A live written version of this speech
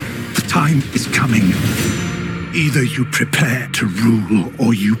time is coming. Either you prepare to rule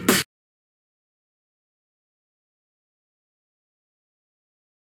or you...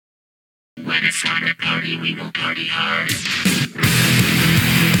 When it's time to party, we will party hard.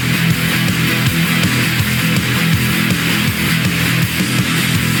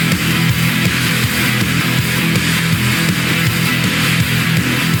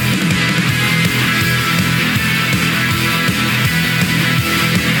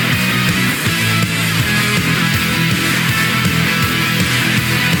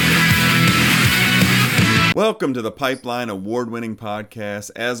 Welcome to the Pipeline award-winning podcast.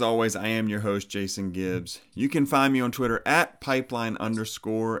 As always, I am your host, Jason Gibbs. You can find me on Twitter at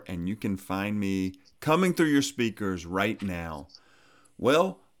 @pipeline_, and you can find me coming through your speakers right now.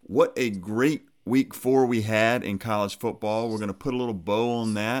 Well, what a great week 4 we had in college football. We're going to put a little bow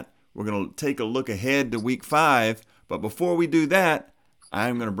on that. We're going to take a look ahead to week 5. But before we do that,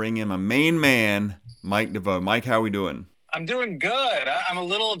 I'm going to bring in my main man, Mike DeVoe. Mike, how are we doing? I'm doing good. I'm a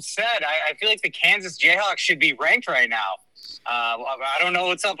little upset. I feel like the Kansas Jayhawks should be ranked right now. I don't know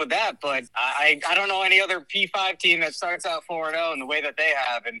what's up with that, but I don't know any other P5 team that starts out 4-0 in the way that they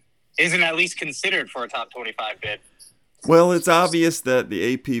have and isn't at least considered for a top 25 bid. Well, it's obvious that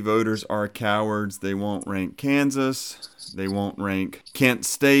the AP voters are cowards. They won't rank Kansas. They won't rank Kent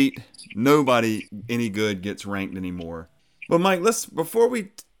State. Nobody any good gets ranked anymore. But Mike, before we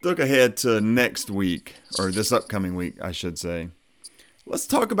look ahead to next week, or this upcoming week, I should say, let's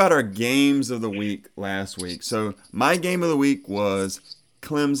talk about our games of the week last week. So my game of the week was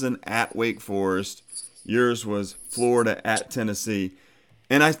Clemson at Wake Forest. Yours was Florida at Tennessee.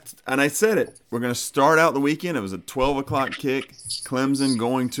 And I said it. We're going to start out the weekend. It was a 12 o'clock kick. Clemson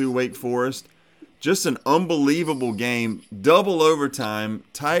going to Wake Forest. Just an unbelievable game. Double overtime.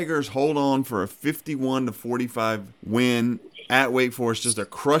 Tigers hold on for a 51-45 win at Wake Forest. Just a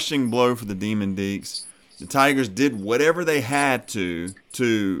crushing blow for the Demon Deacs. The Tigers did whatever they had to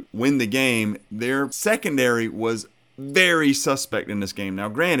win the game. Their secondary was very suspect in this game. Now,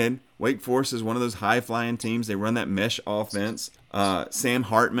 granted, Wake Forest is one of those high-flying teams. They run that mesh offense. Sam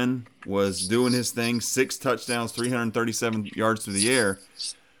Hartman was doing his thing. 6 touchdowns, 337 yards through the air.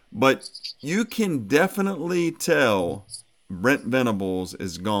 But you can definitely tell Brent Venables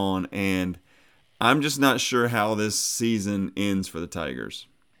is gone, and I'm just not sure how this season ends for the Tigers.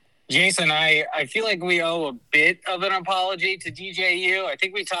 Jason, I feel like we owe a bit of an apology to DJU. I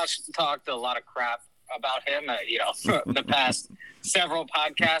think we talked a lot of crap about him, the past several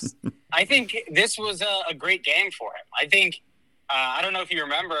podcasts. I think this was a great game for him. I think, I don't know if you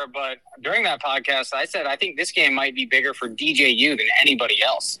remember, but during that podcast, I said I think this game might be bigger for DJU than anybody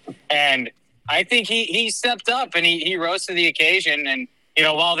else. And I think he stepped up and he rose to the occasion. And,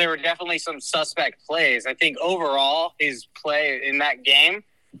 while there were definitely some suspect plays, I think overall his play in that game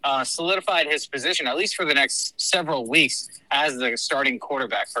solidified his position, at least for the next several weeks, as the starting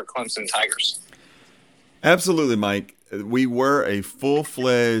quarterback for Clemson Tigers. Absolutely, Mike. We were a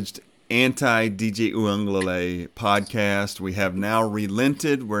full-fledged anti-DJ Uiagalelei podcast. We have now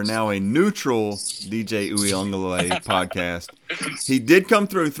relented. We're now a neutral DJ Uiagalelei podcast. He did come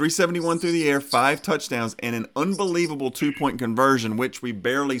through, 371 through the air, 5 touchdowns, and an unbelievable 2-point conversion, which we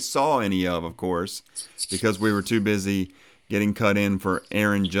barely saw any of course, because we were too busy getting cut in for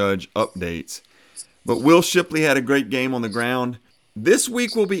Aaron Judge updates. But Will Shipley had a great game on the ground. This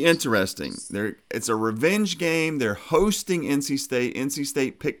week will be interesting. It's a revenge game. They're hosting NC State. NC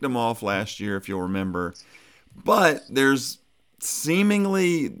State picked them off last year, if you'll remember. But there's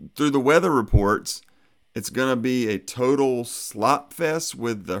seemingly, through the weather reports, it's going to be a total slop fest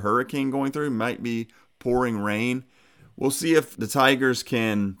with the hurricane going through. Might be pouring rain. We'll see if the Tigers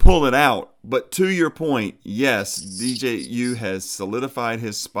can pull it out. But to your point, yes, DJU has solidified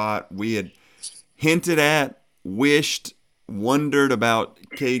his spot. We had hinted at, wished, wondered about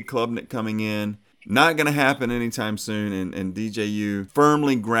Cade Klubnik coming in. Not going to happen anytime soon, and DJU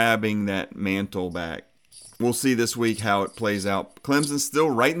firmly grabbing that mantle back. We'll see this week how it plays out. Clemson's still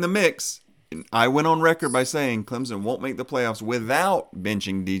right in the mix. I went on record by saying Clemson won't make the playoffs without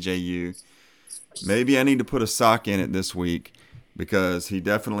benching DJU. Maybe I need to put a sock in it this week because he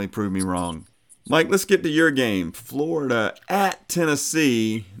definitely proved me wrong. Mike, let's get to your game. Florida at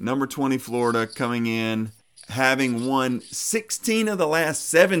Tennessee. Number 20 Florida coming in, having won 16 of the last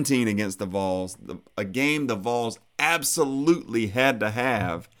 17 against the Vols. A game the Vols absolutely had to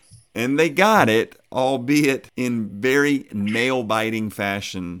have. And they got it, albeit in very nail-biting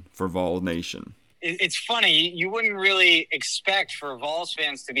fashion for Vol Nation. It's funny. You wouldn't really expect for Vols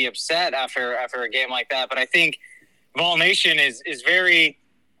fans to be upset after a game like that. But I think Vol Nation is very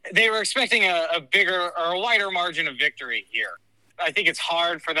 – they were expecting a bigger or a wider margin of victory here. I think it's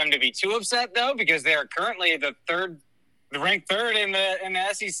hard for them to be too upset though, because they are currently ranked third in the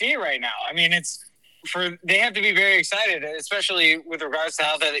SEC right now. I mean, they have to be very excited, especially with regards to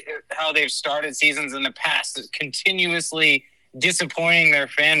how they've started seasons in the past, continuously disappointing their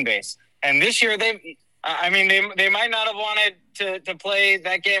fan base. And this year, they might not have wanted to play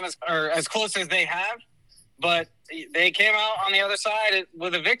that game as close as they have, but they came out on the other side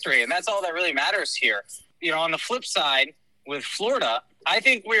with a victory, and that's all that really matters here. On the flip side, with Florida, I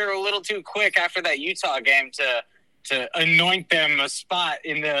think we were a little too quick after that Utah game to anoint them a spot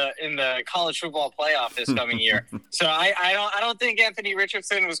in the college football playoff this coming year. So I don't think Anthony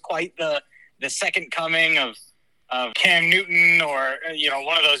Richardson was quite the second coming of Cam Newton or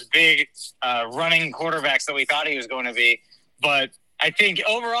one of those big running quarterbacks that we thought he was going to be. But I think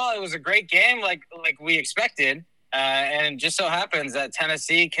overall it was a great game, like we expected. And it just so happens that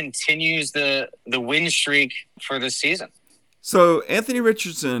Tennessee continues the win streak for this season. So Anthony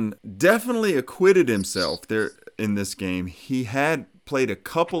Richardson definitely acquitted himself there in this game. He had played a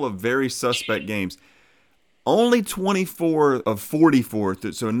couple of very suspect games. Only 24 of 44,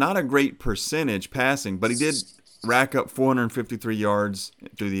 so not a great percentage passing, but he did rack up 453 yards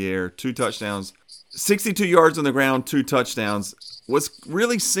through the air, 2 touchdowns, 62 yards on the ground, 2 touchdowns. Was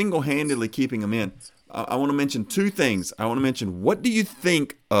really single-handedly keeping him in. I want to mention 2 things. I want to mention, what do you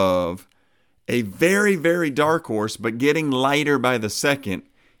think of a very, very dark horse, but getting lighter by the second,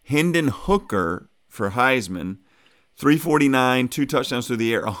 Hendon Hooker for Heisman, 349, 2 touchdowns through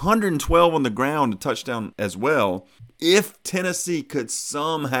the air, 112 on the ground, a touchdown as well. If Tennessee could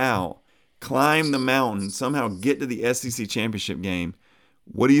somehow climb the mountain, somehow get to the SEC championship game,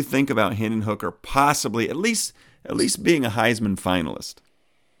 what do you think about Hendon Hooker possibly at least being a Heisman finalist?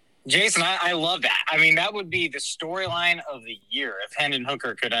 Jason, I love that. I mean, that would be the storyline of the year if Hendon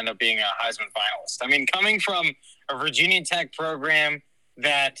Hooker could end up being a Heisman finalist. I mean, coming from a Virginia Tech program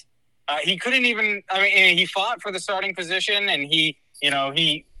that he couldn't even – I mean, he fought for the starting position, and he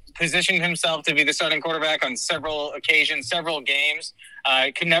positioned himself to be the starting quarterback on several occasions, several games.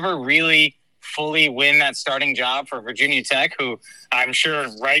 Could never really fully win that starting job for Virginia Tech, who I'm sure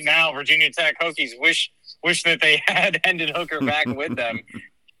right now Virginia Tech Hokies wish that they had Hendon Hooker back with them.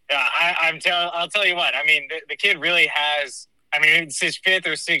 I'll tell you what. I mean, the kid really has. I mean, it's his 5th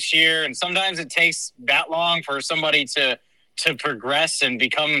or 6th year, and sometimes it takes that long for somebody to progress and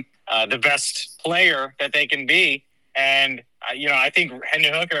become the best player that they can be. And I think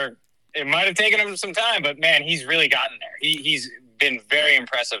Hendon Hooker. It might have taken him some time, but man, he's really gotten there. He's been very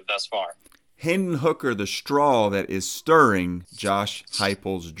impressive thus far. Hendon Hooker, the straw that is stirring Josh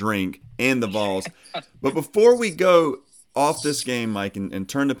Heupel's drink and the Vols. But before we go off this game, Mike, and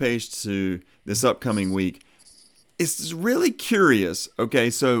turn the page to this upcoming week, it's really curious. Okay,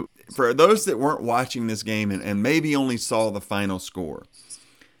 so for those that weren't watching this game and maybe only saw the final score,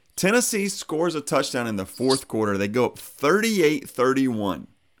 Tennessee scores a touchdown in the 4th quarter. They go up 38-31.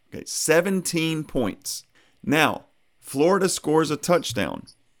 Okay, 17 points. Now, Florida scores a touchdown.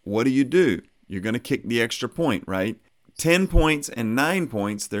 What do? You're going to kick the extra point, right? 10 points and 9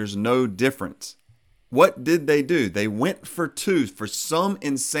 points, there's no difference. What did they do? They went for 2 for some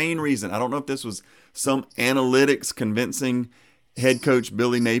insane reason. I don't know if this was some analytics convincing head coach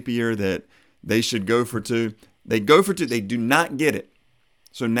Billy Napier that they should go for 2. They go for 2. They do not get it.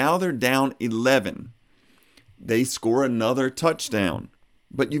 So now they're down 11. They score another touchdown.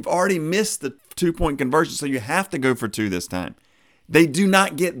 But you've already missed the 2-point conversion, so you have to go for 2 this time. They do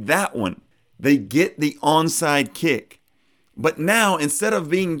not get that one. They get the onside kick. But now, instead of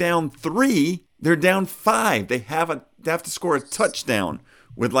being down 3, they're down 5. They have to score a touchdown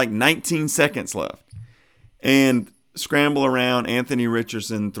with like 19 seconds left. And scramble around, Anthony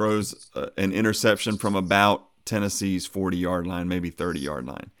Richardson throws an interception from about Tennessee's 40-yard line, maybe 30-yard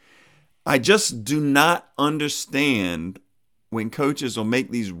line. I just do not understand when coaches will make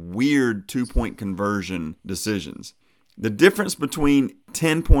these weird 2-point conversion decisions. The difference between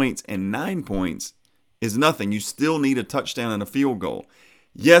 10 points and 9 points is nothing. You still need a touchdown and a field goal.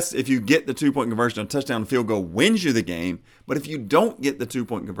 Yes, if you get the 2-point conversion, a touchdown and field goal wins you the game. But if you don't get the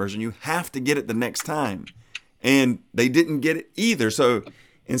 2-point conversion, you have to get it the next time. And they didn't get it either. So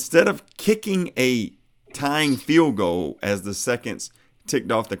instead of kicking a tying field goal as the seconds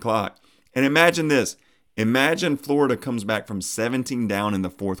ticked off the clock, and imagine this. Imagine Florida comes back from 17 down in the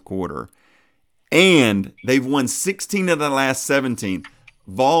 4th quarter, and they've won 16 of the last 17.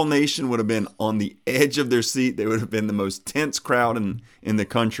 Vol Nation would have been on the edge of their seat. They would have been the most tense crowd in the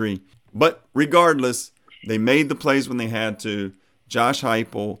country. But regardless, they made the plays when they had to. Josh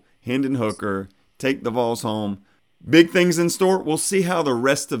Heupel, Hendon Hooker, take the Vols home. Big things in store. We'll see how the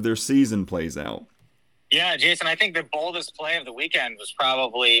rest of their season plays out. Yeah, Jason, I think the boldest play of the weekend was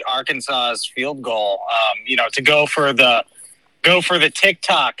probably Arkansas's field goal. To go for the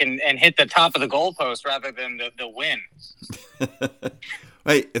TikTok and hit the top of the goalpost rather than the win.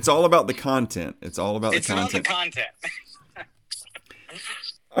 Hey, it's all about the content. It's about the content.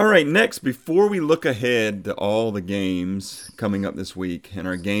 All right, next, before we look ahead to all the games coming up this week and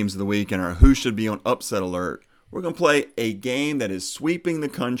our games of the week and our who should be on upset alert, we're going to play a game that is sweeping the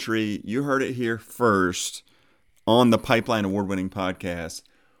country. You heard it here first on the Pipeline Award-winning podcast.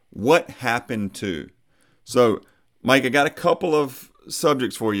 What happened to? So, Mike, I got a couple of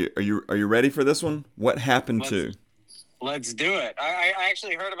subjects for you. Are you ready for this one? What happened to? Let's do it. I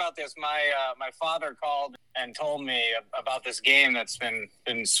actually heard about this. My father called and told me about this game that's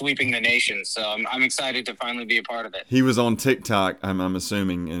been sweeping the nation. So I'm excited to finally be a part of it. He was on TikTok, I'm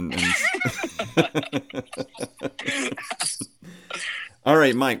assuming. And All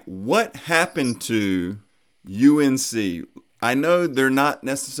right, Mike, what happened to UNC? I know they're not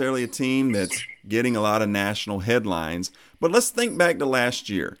necessarily a team that's getting a lot of national headlines, but let's think back to last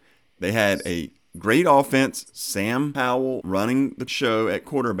year. They had a great offense, Sam Howell running the show at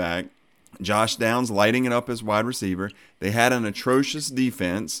quarterback, Josh Downs lighting it up as wide receiver. They had an atrocious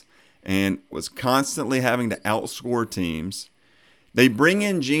defense and was constantly having to outscore teams. They bring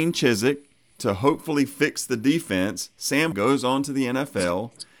in Gene Chizik to hopefully fix the defense. Sam goes on to the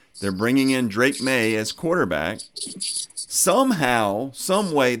NFL. They're bringing in Drake May as quarterback. Somehow,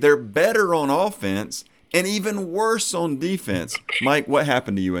 some way, they're better on offense and even worse on defense. Mike, what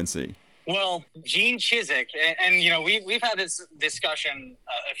happened to UNC? Well, Gene Chizik, and we've had this discussion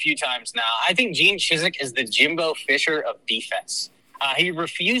a few times now. I think Gene Chizik is the Jimbo Fisher of defense. He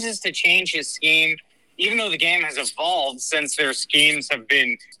refuses to change his scheme, even though the game has evolved since their schemes have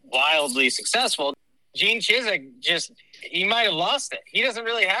been wildly successful. Gene Chizik he might have lost it. He doesn't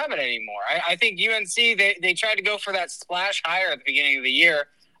really have it anymore. I think UNC, they tried to go for that splash hire at the beginning of the year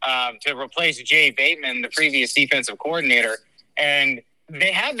to replace Jay Bateman, the previous defensive coordinator, and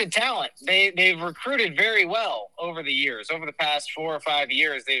they have the talent. They've recruited very well over the years. Over the past 4 or 5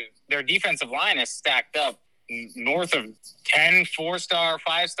 years, their defensive line is stacked up north of 10 4-star,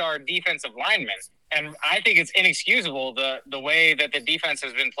 5-star defensive linemen. And I think it's inexcusable the way that the defense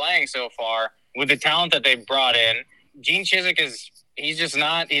has been playing so far with the talent that they've brought in. Gene Chizik he's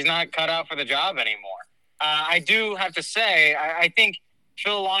not cut out for the job anymore. I do have to say, I think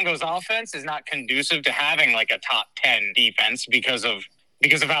Phil Longo's offense is not conducive to having like a top 10 defense because of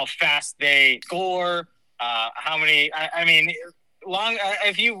how fast they score, how many.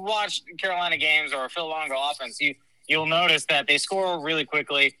 If you watch Carolina games or a Phil Longo offense, you'll notice that they score really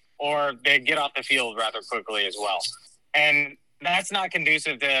quickly or they get off the field rather quickly as well. And that's not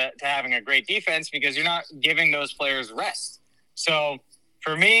conducive to having a great defense because you're not giving those players rest. So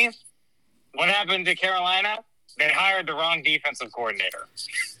for me, what happened to Carolina? They hired the wrong defensive coordinator.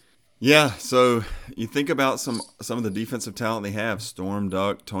 Yeah, so you think about some of the defensive talent they have. Storm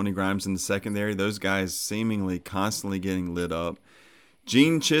Duck, Tony Grimes in the secondary. Those guys seemingly constantly getting lit up.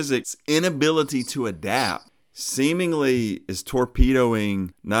 Gene Chizik's inability to adapt seemingly is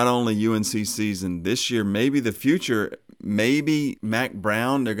torpedoing not only UNC season this year, maybe the future. Maybe Mac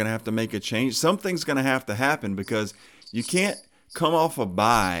Brown, they're going to have to make a change. Something's going to have to happen because you can't come off a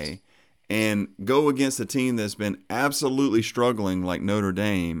bye and go against a team that's been absolutely struggling like Notre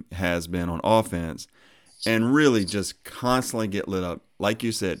Dame has been on offense and really just constantly get lit up. Like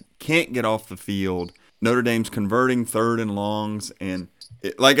you said, can't get off the field. Notre Dame's converting 3rd and longs. And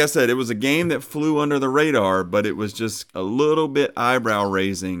like I said, it was a game that flew under the radar, but it was just a little bit eyebrow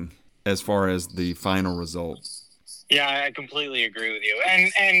raising as far as the final result. Yeah, I completely agree with you.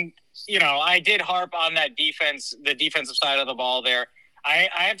 And I did harp on that defense, the defensive side of the ball there. I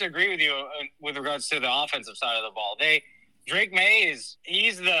have to agree with you with regards to the offensive side of the ball. Drake May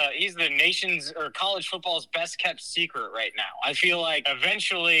he's the nation's or college football's best kept secret right now. I feel like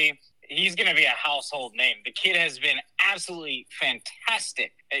eventually he's going to be a household name. The kid has been absolutely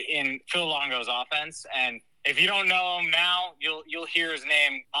fantastic in Phil Longo's offense, and if you don't know him now, you'll hear his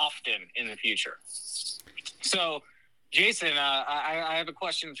name often in the future. So, Jason, I have a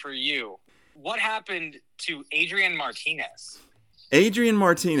question for you. What happened to Adrian Martinez? Adrian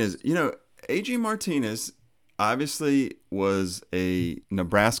Martinez obviously was a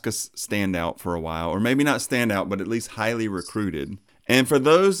Nebraska standout for a while, or maybe not standout, but at least highly recruited. And for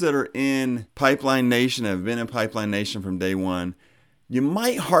those that are in Pipeline Nation, have been in Pipeline Nation from day one, you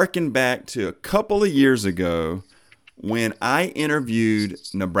might hearken back to a couple of years ago when I interviewed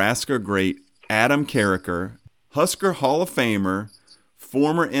Nebraska great Adam Carricker, Husker Hall of Famer,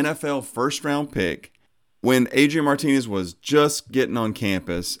 former NFL first-round pick, when Adrian Martinez was just getting on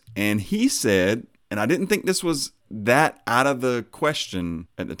campus, and he said and I didn't think this was that out of the question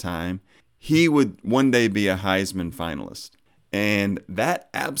at the time, he would one day be a Heisman finalist. And that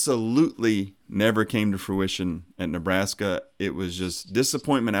absolutely never came to fruition at Nebraska. It was just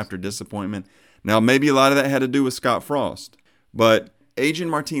disappointment after disappointment. Now, maybe a lot of that had to do with Scott Frost, but Adrian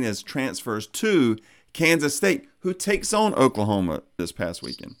Martinez transfers to Kansas State, who takes on Oklahoma this past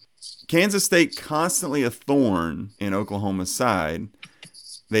weekend. Kansas State constantly a thorn in Oklahoma's side.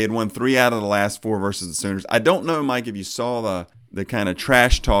 They had won 3 out of the last 4 versus the Sooners. I don't know, Mike, if you saw the kind of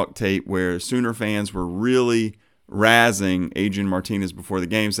trash talk tape where Sooner fans were really razzing Adrian Martinez before the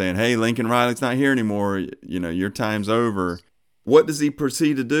game, saying, hey, Lincoln Riley's not here anymore. Your time's over. What does he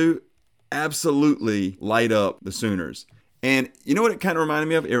proceed to do? Absolutely light up the Sooners. And you know what it kind of reminded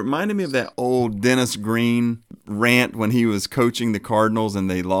me of? It reminded me of that old Dennis Green rant when he was coaching the Cardinals and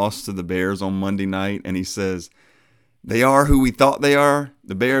they lost to the Bears on Monday night. And he says, they are who we thought they are.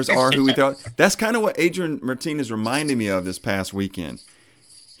 The Bears are who we thought. That's kind of what Adrian Martinez reminded me of this past weekend.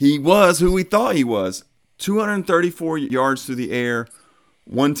 He was who we thought he was. 234 yards through the air,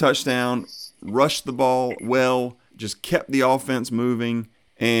 1 touchdown, rushed the ball well, just kept the offense moving.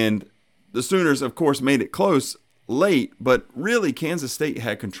 And the Sooners, of course, made it close late, but really Kansas State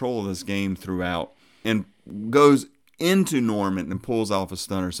had control of this game throughout and goes into Norman and pulls off a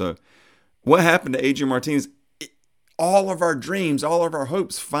stunner. So what happened to Adrian Martinez? All of our dreams, all of our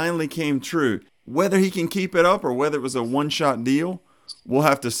hopes finally came true. Whether he can keep it up or whether it was a one-shot deal, we'll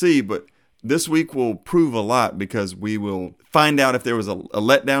have to see. But this week will prove a lot because we will find out if there was a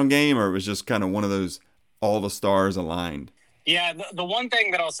letdown game or it was just kind of one of those all the stars aligned. Yeah, the one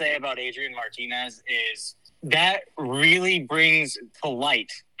thing that I'll say about Adrian Martinez is that really brings to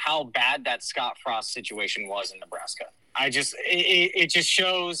light how bad that Scott Frost situation was in Nebraska. It just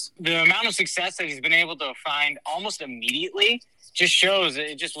shows the amount of success that he's been able to find almost immediately just shows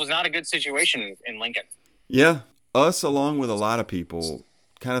it just was not a good situation in Lincoln. Yeah, us along with a lot of people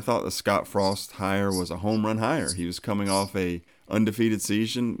kind of thought the Scott Frost hire was a home run hire. He was coming off a undefeated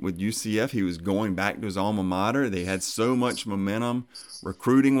season with UCF. He was going back to his alma mater. They had so much momentum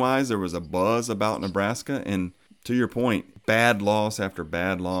recruiting-wise. There was a buzz about Nebraska. And to your point, bad loss after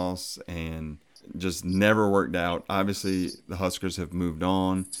bad loss and just never worked out. Obviously, the Huskers have moved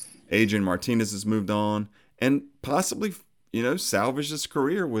on. Adrian Martinez has moved on and possibly, salvaged his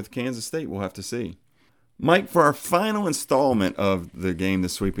career with Kansas State. We'll have to see. Mike, for our final installment of the game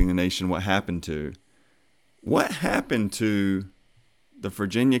that's sweeping the nation, what happened to the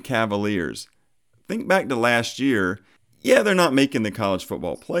Virginia Cavaliers? Think back to last year. Yeah, they're not making the college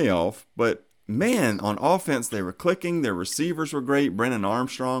football playoff, but man, on offense, they were clicking. Their receivers were great. Brennan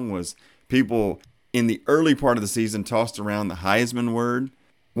Armstrong was people in the early part of the season tossed around the Heisman word.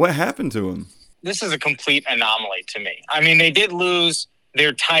 What happened to him? This is a complete anomaly to me. I mean, they did lose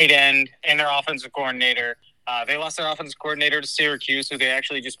their tight end and their offensive coordinator. They lost their offensive coordinator to Syracuse, who they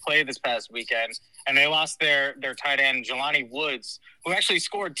actually just played this past weekend. And they lost their tight end, Jelani Woods, who actually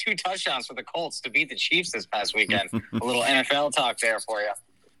scored 2 touchdowns for the Colts to beat the Chiefs this past weekend. A little NFL talk there for you.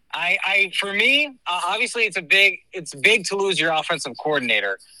 For me, obviously it's big to lose your offensive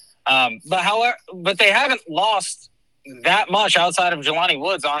coordinator. But they haven't lost that much outside of Jelani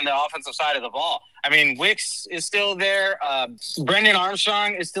Woods on the offensive side of the ball. I mean, Wicks is still there. Brendan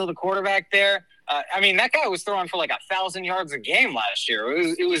Armstrong is still the quarterback there. That guy was throwing for like 1,000 yards a game last year.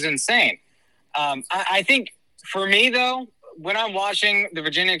 It was insane. I think for me, though, when I'm watching the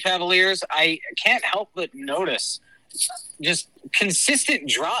Virginia Cavaliers, I can't help but notice just consistent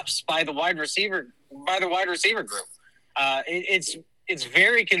drops by the wide receiver group. It's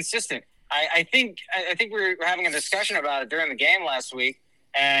very consistent. I think we were having a discussion about it during the game last week,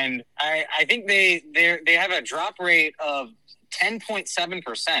 and I think they have a drop rate of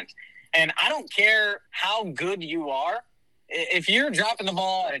 10.7%. And I don't care how good you are, if you're dropping the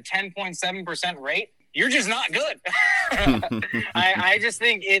ball at a 10.7% rate, you're just not good. I just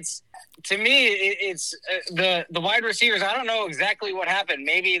think it's the wide receivers. I don't know exactly what happened.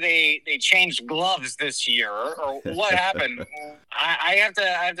 Maybe they changed gloves this year or what happened. I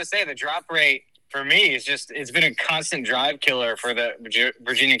have to say the drop rate for me is it's been a constant drive killer for the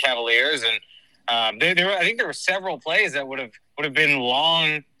Virginia Cavaliers. And I think there were several plays that would have been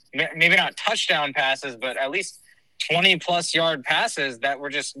long, maybe not touchdown passes, but at least 20-plus yard passes that were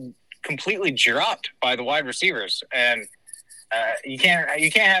just completely dropped by the wide receivers. And you can't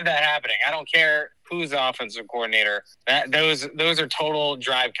have that happening. I don't care who's the offensive coordinator. Those are total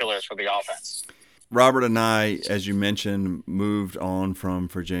drive killers for the offense. Robert and I, as you mentioned, moved on from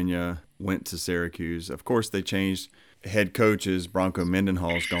Virginia, went to Syracuse. Of course, they changed head coaches. Bronco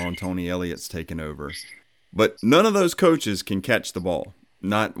Mendenhall's gone. Tony Elliott's taken over. But none of those coaches can catch the ball.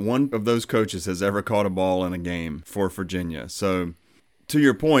 Not one of those coaches has ever caught a ball in a game for Virginia. So, to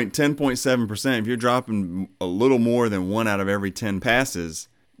your point, 10.7%, if you're dropping a little more than 1 out of every 10 passes,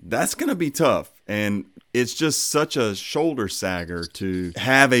 that's going to be tough. And it's just such a shoulder sagger to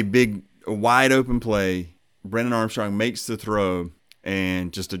have a big, wide open play. Brennan Armstrong makes the throw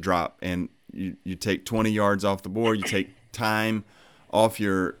and just a drop. And you take 20 yards off the board. You take time off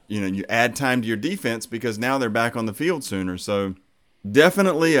you add time to your defense because now they're back on the field sooner. So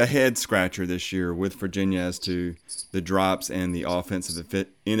definitely a head scratcher this year with Virginia as to the drops and the offensive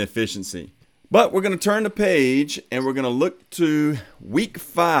inefficiency. But we're going to turn the page and we're going to look to week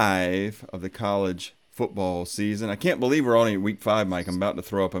 5 of the college football season. I can't believe we're only in week 5, Mike. I'm about to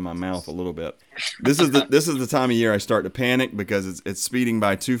throw up in my mouth a little bit. This is the time of year I start to panic because it's speeding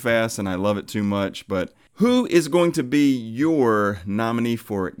by too fast and I love it too much. But who is going to be your nominee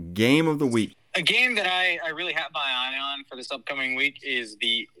for Game of the Week? A game that I really have my eye on for this upcoming week is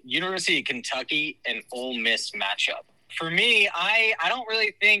the University of Kentucky and Ole Miss matchup. For me, I don't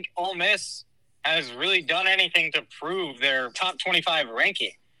really think Ole Miss has really done anything to prove their top 25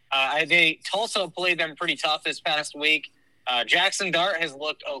 ranking. Tulsa played them pretty tough this past week. Jackson Dart has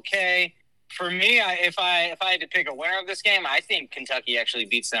looked okay. For me, if I had to pick a winner of this game, I think Kentucky actually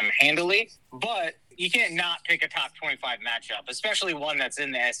beats them handily. But you can't not pick a top 25 matchup, especially one that's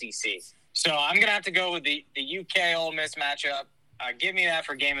in the SEC. So I'm going to have to go with the UK Ole Miss matchup. Give me that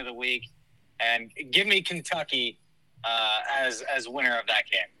for Game of the Week. And give me Kentucky as winner of that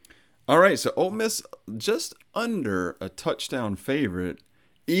game. All right, so Ole Miss just under a touchdown favorite,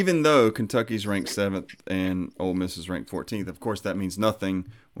 even though Kentucky's ranked 7th and Ole Miss is ranked 14th. Of course, that means nothing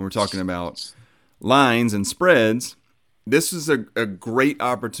when we're talking about lines and spreads. This is a great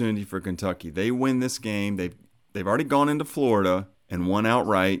opportunity for Kentucky. They win this game. They've already gone into Florida and won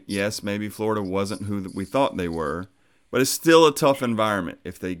outright. Yes, maybe Florida wasn't who we thought they were, but it's still a tough environment.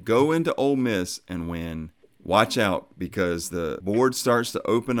 If they go into Ole Miss and win, watch out because the board starts to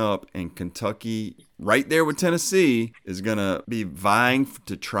open up and Kentucky, right there with Tennessee, is going to be vying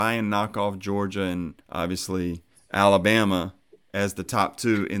to try and knock off Georgia and obviously Alabama as the top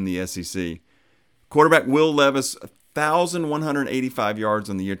 2 in the SEC. Quarterback Will Levis, 1,185 yards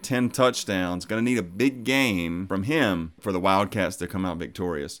on the year, 10 touchdowns. Going to need a big game from him for the Wildcats to come out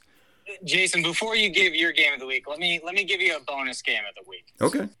victorious. Jason, before you give your Game of the Week, let me give you a bonus Game of the Week.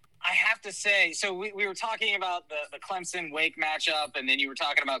 Okay. I have to say, so we were talking about the Clemson-Wake matchup, and then you were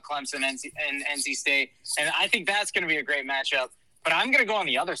talking about Clemson and NC State, and I think that's going to be a great matchup. But I'm going to go on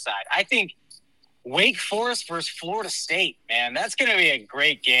the other side. I think Wake Forest versus Florida State, man, that's going to be a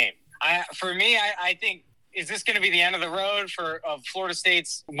great game. For me, I think, is this going to be the end of the road of Florida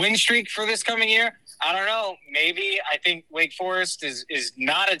State's win streak for this coming year? I don't know. Maybe. I think Wake Forest is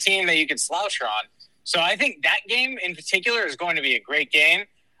not a team that you could slouch on. So I think that game in particular is going to be a great game.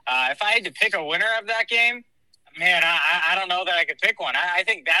 If I had to pick a winner of that game, man, I don't know that I could pick one. I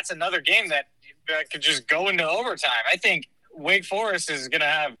think that's another game that could just go into overtime. I think Wake Forest is going to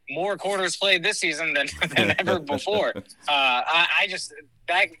have more quarters played this season than ever before.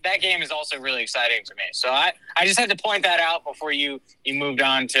 That game is also really exciting to me. So I just had to point that out before you moved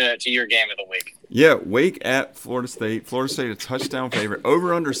on to your Game of the Week. Yeah, Wake at Florida State. Florida State a touchdown favorite.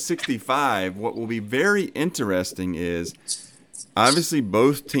 Over under 65. What will be very interesting is obviously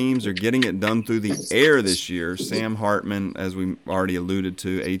both teams are getting it done through the air this year. Sam Hartman, as we already alluded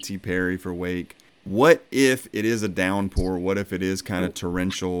to, A.T. Perry for Wake. What if it is a downpour? What if it is kind of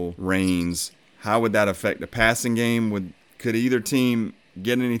torrential rains? How would that affect the passing game? Could either team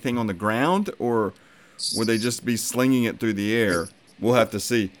get anything on the ground, or would they just be slinging it through the air? We'll have to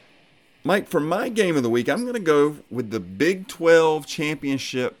see. Mike, for my Game of the Week, I'm going to go with the Big 12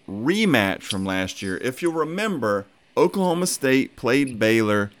 championship rematch from last year. If you'll remember, Oklahoma State played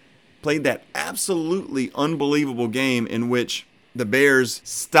Baylor, played that absolutely unbelievable game in which the Bears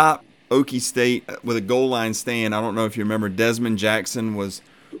stopped Okie State with a goal line stand. I don't know if you remember, Desmond Jackson was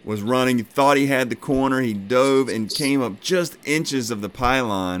running. He thought he had the corner. He dove and came up just inches of the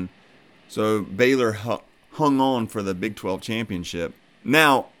pylon. So Baylor hung on for the Big 12 championship.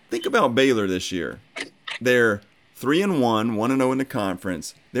 Now, think about Baylor this year. They're 3-1, 1-0 in the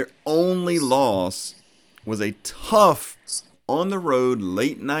conference. Their only loss was a tough on-the-road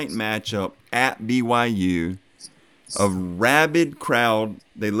late-night matchup at BYU. A rabid crowd.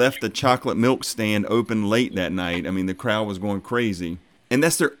 They left the chocolate milk stand open late that night. I mean, the crowd was going crazy. And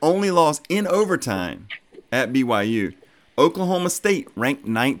that's their only loss in overtime at BYU. Oklahoma State ranked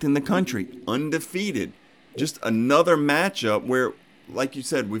 9th in the country, undefeated. Just another matchup where, like you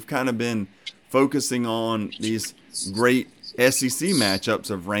said, we've kind of been focusing on these great SEC matchups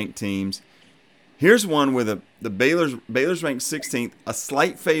of ranked teams. Here's one where the Baylor's ranked 16th, a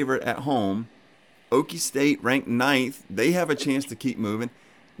slight favorite at home. Okie State ranked 9th. They have a chance to keep moving.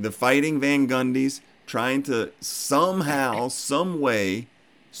 The Fighting Van Gundys trying to somehow, some way,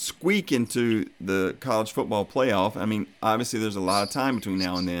 squeak into the college football playoff. I mean, obviously there's a lot of time between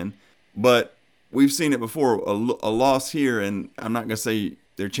now and then, but we've seen it before. A loss here, and I'm not going to say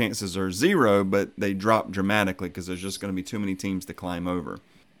their chances are zero, but they drop dramatically because there's just going to be too many teams to climb over.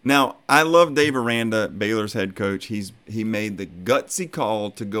 Now, I love Dave Aranda, Baylor's head coach. He made the gutsy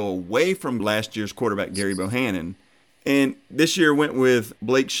call to go away from last year's quarterback, Gary Bohannon, and this year went with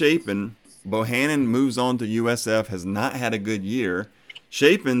Blake Shapen. Bohannon moves on to USF, has not had a good year.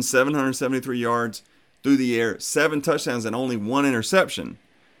 Shapen, 773 yards through the air, 7 touchdowns, and only 1 interception.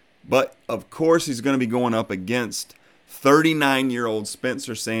 But, of course, he's going to be going up against 39-year-old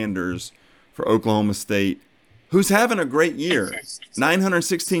Spencer Sanders for Oklahoma State, who's having a great year.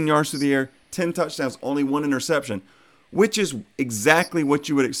 916 yards through the air, 10 touchdowns, only 1 interception, which is exactly what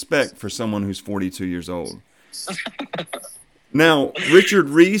you would expect for someone who's 42 years old. Now, Richard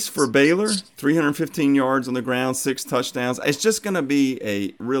Reese for Baylor, 315 yards on the ground, 6 touchdowns. It's just going to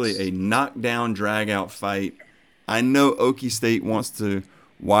be really a knockdown, drag-out fight. I know Okie State wants to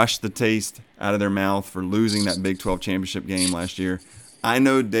wash the taste out of their mouth for losing that Big 12 championship game last year. I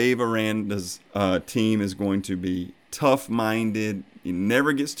know Dave Aranda's team is going to be tough-minded. He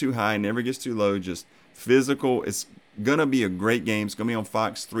never gets too high, never gets too low, just physical. It's going to be a great game. It's going to be on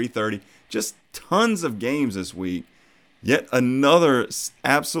Fox 3:30. Just tons of games this week. Yet another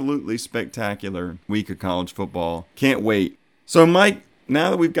absolutely spectacular week of college football. Can't wait. So, Mike,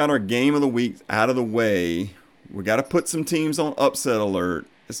 now that we've got our game of the week out of the way, we got to put some teams on upset alert.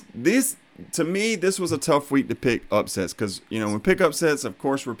 To me, this was a tough week to pick upsets because, when we pick upsets, of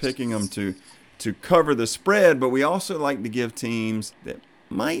course, we're picking them to cover the spread, but we also like to give teams that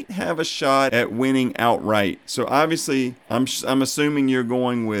might have a shot at winning outright. So obviously, I'm assuming you're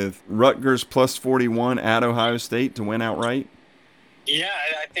going with Rutgers plus 41 at Ohio State to win outright. Yeah,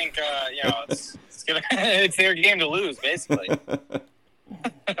 I think it's their game to lose, basically.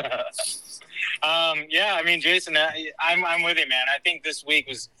 Yeah, I mean, Jason, I'm with you, man. I think this week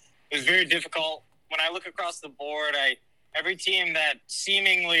was very difficult. When I look across the board, every team that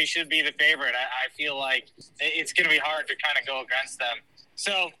seemingly should be the favorite, I feel like it's going to be hard to kind of go against them.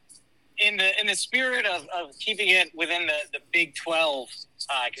 So, in the spirit of keeping it within the Big 12,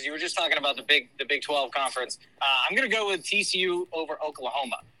 because you were just talking about the Big 12 conference, I'm going to go with TCU over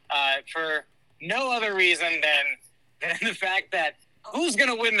Oklahoma for no other reason than the fact that who's going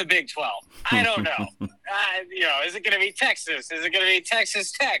to win the Big 12? I don't know. Is it going to be Texas? Is it going to be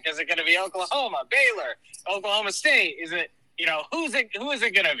Texas Tech? Is it going to be Oklahoma, Baylor, Oklahoma State? Is it who is it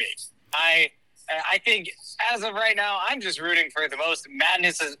going to be? I think as of right now, I'm just rooting for the most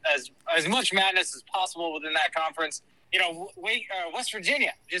madness as much madness as possible within that conference. West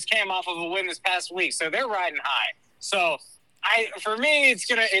Virginia just came off of a win this past week, so they're riding high. So for me,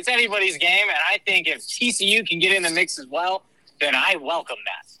 it's anybody's game, and I think if TCU can get in the mix as well, then I welcome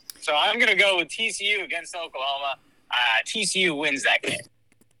that. So I'm going to go with TCU against Oklahoma. TCU wins that game.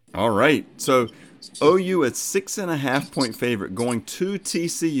 All right. So OU a 6.5-point favorite going to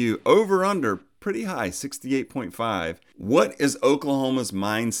TCU. Over under pretty high, 68.5. What is Oklahoma's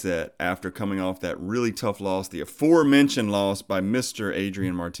mindset after coming off that really tough loss, the aforementioned loss by Mr.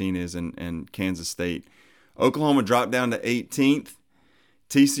 Adrian Martinez and Kansas State? Oklahoma dropped down to 18th.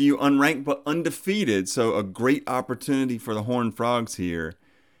 TCU unranked but undefeated, so a great opportunity for the Horned Frogs here.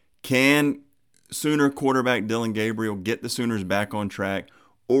 Can Sooner quarterback Dylan Gabriel get the Sooners back on track,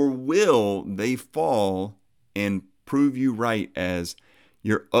 or will they fall and prove you right as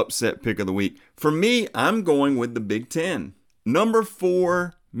your upset pick of the week? For me, I'm going with the Big Ten. Number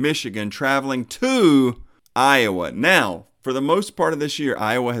 4, Michigan, traveling to Iowa. Now, for the most part of this year,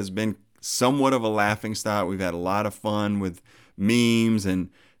 Iowa has been somewhat of a laughingstock. We've had a lot of fun with memes and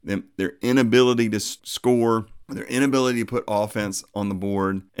their inability to score, their inability to put offense on the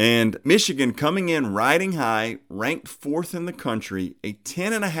board. And Michigan coming in riding high, ranked 4th in the country, a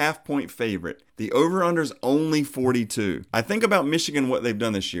 10.5-point favorite. The over-under's only 42. I think about Michigan, what they've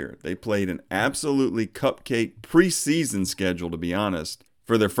done this year. They played an absolutely cupcake preseason schedule, to be honest,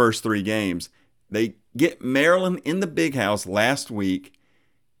 for their first 3 games. They get Maryland in the Big House last week.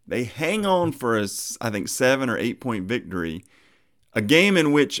 They hang on for a, I think, 7 or 8-point victory. A game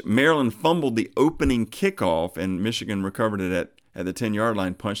in which Maryland fumbled the opening kickoff and Michigan recovered it at the 10-yard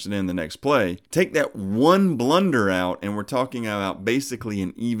line, punched it in the next play. Take that one blunder out, and we're talking about basically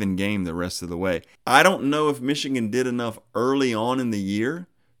an even game the rest of the way. I don't know if Michigan did enough early on in the year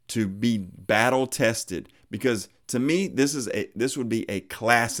to be battle-tested, because to me, this would be a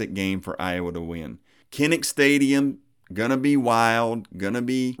classic game for Iowa to win. Kinnick Stadium, gonna be wild, gonna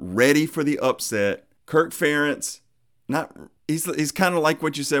be ready for the upset. Kirk Ferentz, he's kind of like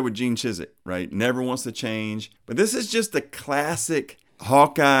what you said with Gene Chizik, right? Never wants to change. But this is just a classic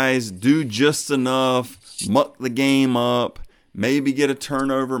Hawkeyes do just enough, muck the game up, maybe get a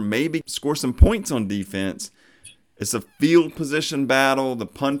turnover, maybe score some points on defense. It's a field position battle. The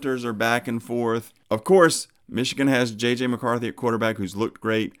punters are back and forth. Of course, Michigan has J.J. McCarthy at quarterback, who's looked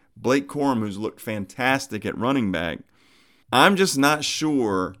great. Blake Corum, who's looked fantastic at running back. I'm just not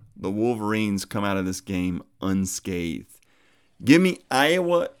sure the Wolverines come out of this game unscathed. Give me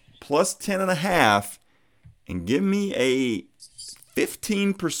Iowa plus 10.5 and give me a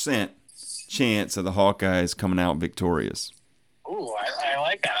 15% chance of the Hawkeyes coming out victorious. Ooh, I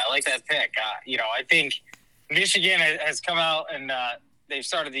like that. I like that pick. I think Michigan has come out and they've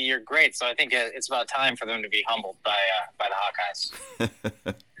started the year great, so I think it's about time for them to be humbled by the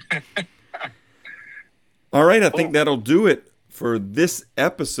Hawkeyes. All right, I think that'll do it for this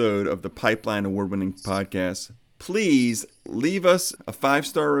episode of the Pipeline Award-winning podcast. Please leave us a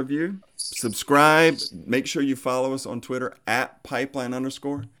 5-star review, subscribe, make sure you follow us on Twitter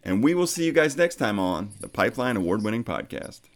 @Pipeline_, and we will see you guys next time on the Pipeline Award-winning podcast.